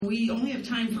we only have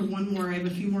time for one more. I have a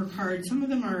few more cards. Some of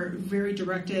them are very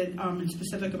directed and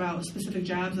specific about specific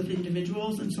jobs of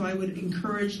individuals, and so I would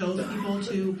encourage those people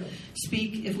to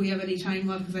speak if we have any time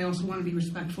left, because I also want to be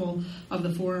respectful of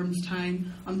the forum's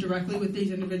time directly with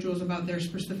these individuals about their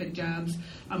specific jobs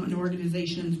and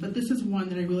organizations. But this is one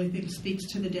that I really think speaks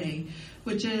to the day,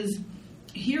 which is,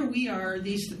 here we are,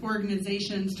 these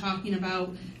organizations talking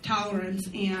about tolerance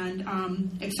and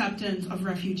acceptance of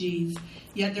refugees.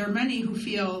 Yet there are many who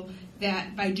feel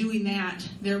that by doing that,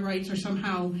 their rights are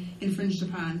somehow infringed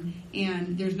upon,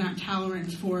 and there's not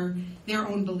tolerance for their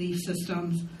own belief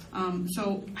systems.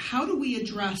 So how do we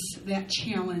address that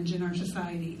challenge in our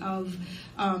society of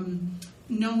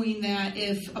knowing that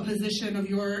if a position of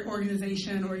your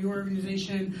organization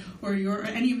or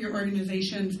any of your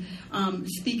organizations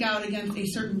speak out against a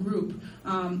certain group,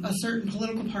 a certain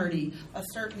political party, a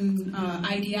certain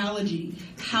ideology,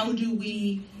 how do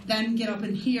we then get up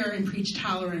in here and preach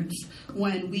tolerance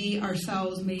when we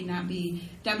ourselves may not be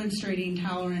demonstrating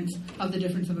tolerance of the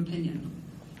difference of opinion?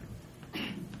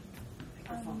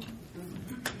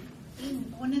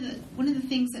 One of the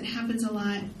things that happens a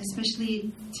lot,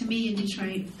 especially to me in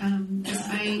Detroit, is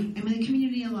I'm in the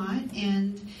community a lot,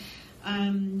 and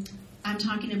I'm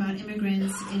talking about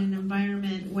immigrants in an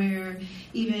environment where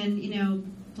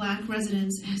even Black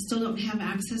residents still don't have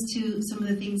access to some of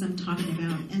the things I'm talking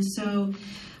about. And so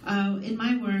in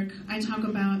my work, I talk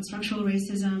about structural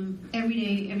racism every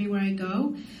day, everywhere I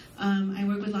go. I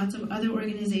work with lots of other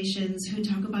organizations who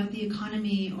talk about the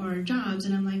economy or jobs,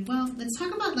 and I'm like, well, let's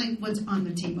talk about what's on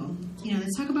the table.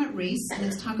 Let's talk about race.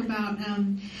 Let's talk about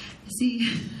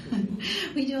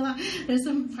we do a lot. There's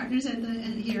some partners at the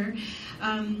end here,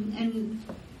 and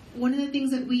one of the things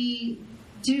that we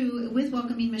do with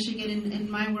Welcoming Michigan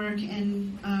in my work,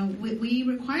 and we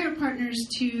require partners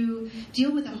to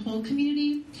deal with the whole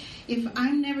community. If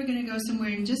I'm never going to go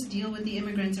somewhere and just deal with the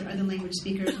immigrants or other language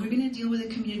speakers, we're going to deal with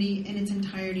the community in its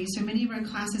entirety. So many of our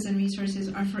classes and resources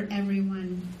are for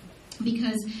everyone,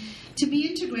 because to be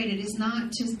integrated is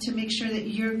not just to make sure that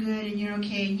you're good and you're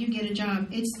okay and you get a job.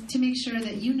 It's to make sure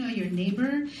that you know your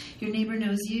neighbor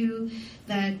knows you,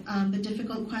 that the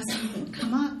difficult questions that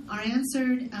come up are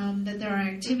answered, that there are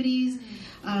activities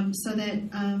so that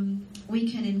we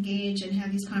can engage and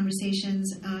have these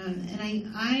conversations. And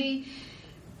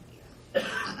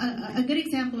a good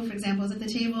example, for example, is at the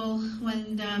table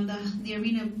when the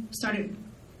arena started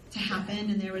to happen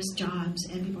and there was jobs,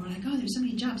 and people were like, oh, there's so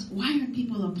many jobs. Why aren't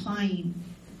people applying?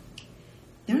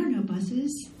 There are no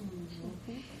buses.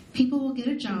 People will get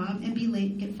a job and be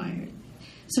late and get fired.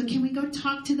 So can we go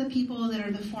talk to the people that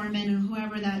are the foremen or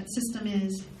whoever that system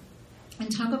is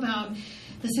and talk about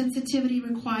the sensitivity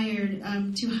required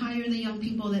to hire the young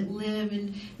people that live,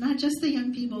 and not just the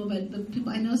young people, but the people,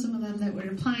 I know some of them that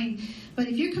were applying. But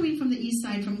if you're coming from the east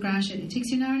side, from Gratiot, it takes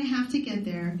you an hour and a half to get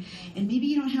there, and maybe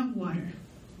you don't have water.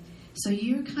 So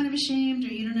you're kind of ashamed, or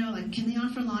you don't know, can they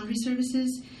offer laundry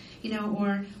services?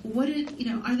 Or what are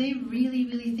they really,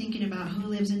 really thinking about who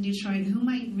lives in Detroit and who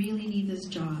might really need this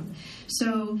job?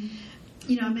 So,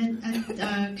 I'm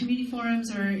at community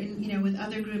forums or, with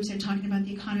other groups, they're talking about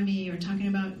the economy or talking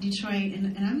about Detroit,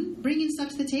 and I'm bringing stuff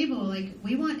to the table.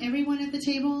 We want everyone at the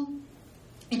table.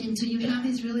 And until you have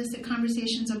these realistic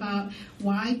conversations about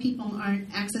why people aren't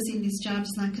accessing these jobs,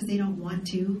 it's not because they don't want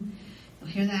to. You'll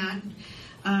hear that.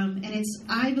 And it's,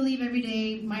 I believe every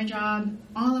day, my job,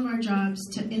 all of our jobs,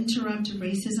 to interrupt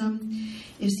racism.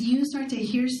 If you start to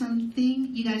hear something,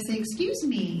 you got to say, excuse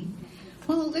me.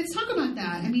 Well, let's talk about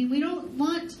that. We don't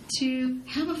want to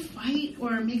have a fight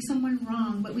or make someone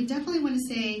wrong, but we definitely want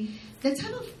to say, let's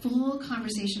have a full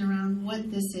conversation around what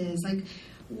this is.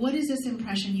 What is this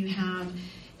impression you have?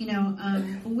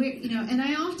 And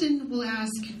I often will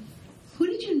ask, who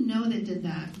did you know that did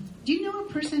that? Do you know a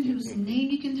person whose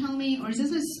name you can tell me? Or is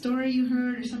this a story you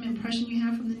heard or some impression you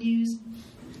have from the news?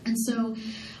 And so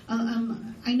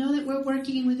I know that we're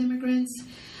working with immigrants,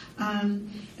 and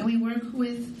we work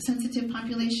with sensitive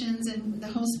populations and the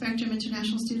whole spectrum,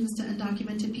 international students to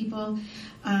undocumented people.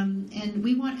 And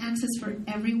we want access for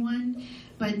everyone.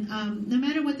 But no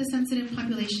matter what the sensitive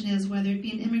population is, whether it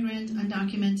be an immigrant,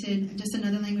 undocumented, just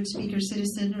another language speaker,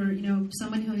 citizen, or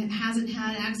someone who hasn't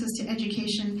had access to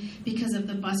education because of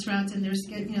the bus routes and their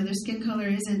skin color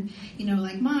isn't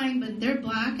like mine, but they're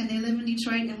Black and they live in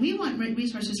Detroit, and we want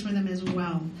resources for them as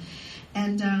well.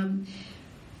 And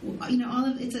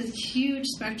it's a huge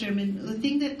spectrum. And the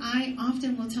thing that I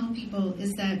often will tell people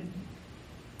is that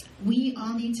we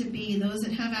all need to be those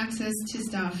that have access to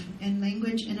stuff and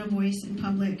language and a voice in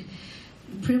public.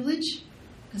 Privilege,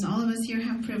 because all of us here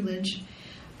have privilege.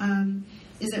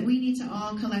 is that we need to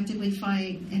all collectively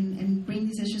fight and bring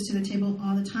these issues to the table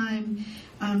all the time.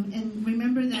 And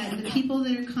remember that the people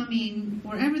that are coming,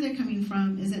 wherever they're coming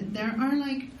from, is that there are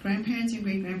like grandparents and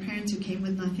great-grandparents who came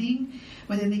with nothing,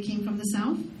 whether they came from the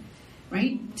South,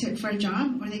 right, for a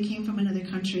job, or they came from another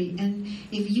country. And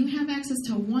if you have access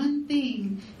to one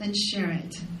thing, then share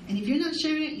it. And if you're not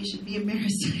sharing it, you should be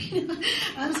embarrassed.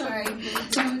 I'm sorry.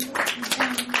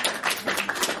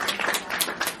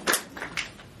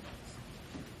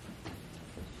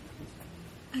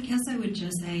 I guess I would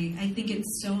just say, I think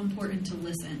it's so important to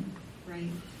listen,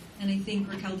 right? And I think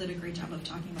Raquel did a great job of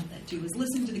talking about that too, is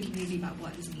listen to the community about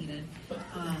what is needed,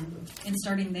 and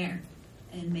starting there,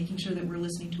 and making sure that we're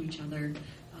listening to each other,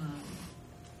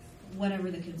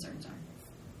 whatever the concerns are.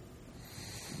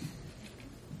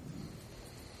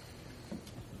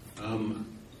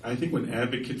 I think when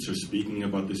advocates are speaking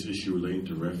about this issue relating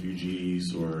to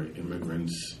refugees or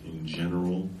immigrants in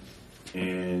general,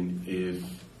 and if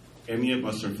any of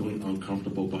us are feeling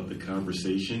uncomfortable about the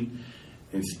conversation,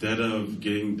 instead of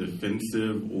getting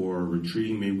defensive or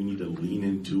retreating, maybe we need to lean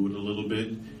into it a little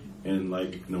bit. And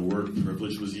like the word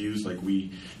privilege was used,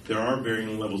 there are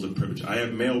varying levels of privilege. I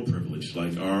have male privilege.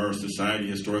 Like our society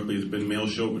historically has been male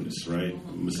chauvinist, right?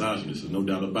 Misogynist, there's no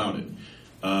doubt about it.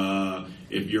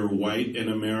 If you're white in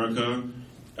America,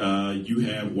 you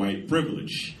have white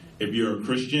privilege. If you're a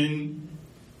Christian,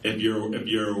 if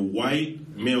you're a white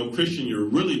male Christian, you're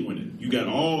really winning. You got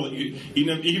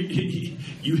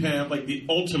you have like the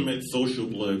ultimate social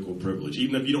political privilege.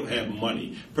 Even if you don't have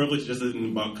money, privilege just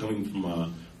isn't about coming from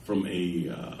a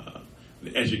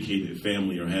educated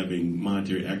family or having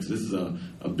monetary access. This is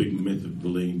a big myth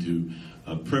relating to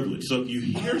privilege. So if you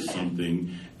hear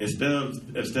something, instead of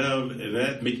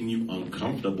that making you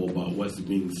uncomfortable about what's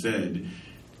being said,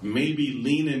 maybe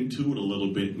lean into it a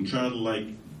little bit and try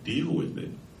to deal with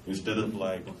it instead of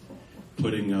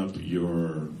putting up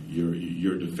your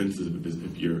defenses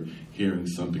if you're hearing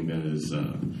something that is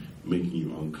making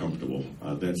you uncomfortable.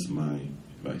 That's my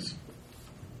advice.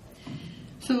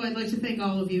 So I'd like to thank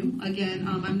all of you. Again,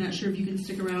 I'm not sure if you can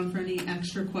stick around for any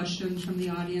extra questions from the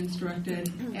audience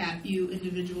directed at you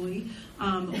individually.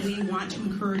 We want to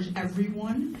encourage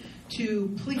everyone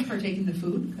to please partake in the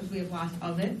food because we have lots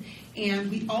of it. And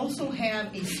we also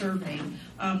have a survey.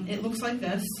 It looks like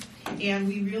this. And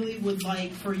we really would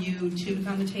like for you to, it's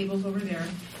on the tables over there,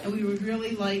 and we would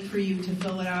really like for you to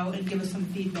fill it out and give us some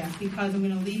feedback because I'm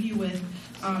going to leave you with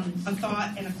a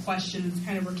thought and a question. It's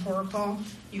kind of rhetorical.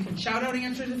 You can shout out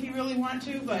answers if you really want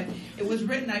to, but it was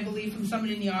written, I believe, from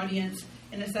somebody in the audience,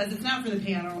 and it says it's not for the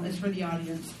panel, it's for the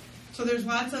audience. So there's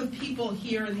lots of people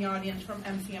here in the audience from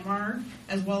MCMR,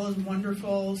 as well as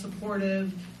wonderful,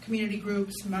 supportive community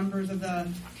groups, members of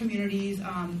the communities,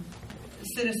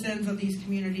 citizens of these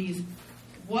communities.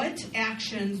 What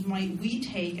actions might we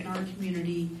take in our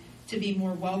community to be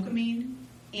more welcoming,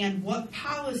 and what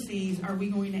policies are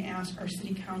we going to ask our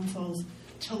city councils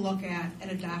to look at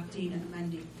adopting and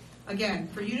amending? Again,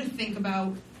 for you to think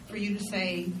about, for you to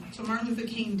say, so Martin Luther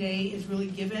King Day is really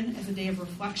given as a day of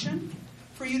reflection,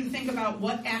 for you to think about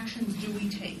what actions do we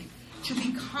take to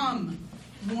become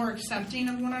more accepting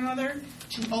of one another,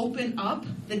 to open up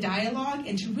the dialogue,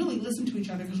 and to really listen to each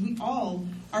other, because we all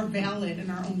are valid in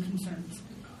our own concerns.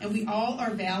 And we all are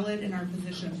valid in our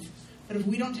positions. But if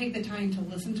we don't take the time to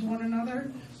listen to one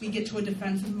another, we get to a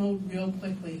defensive mode real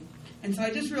quickly. And so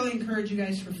I just really encourage you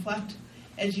guys to reflect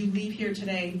as you leave here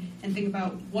today and think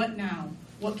about what now?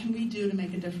 What can we do to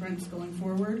make a difference going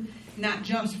forward? Not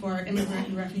just for our immigrant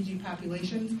and refugee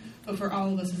populations, but for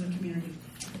all of us as a community.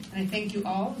 And I thank you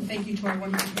all, and thank you to our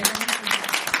wonderful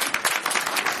panelists.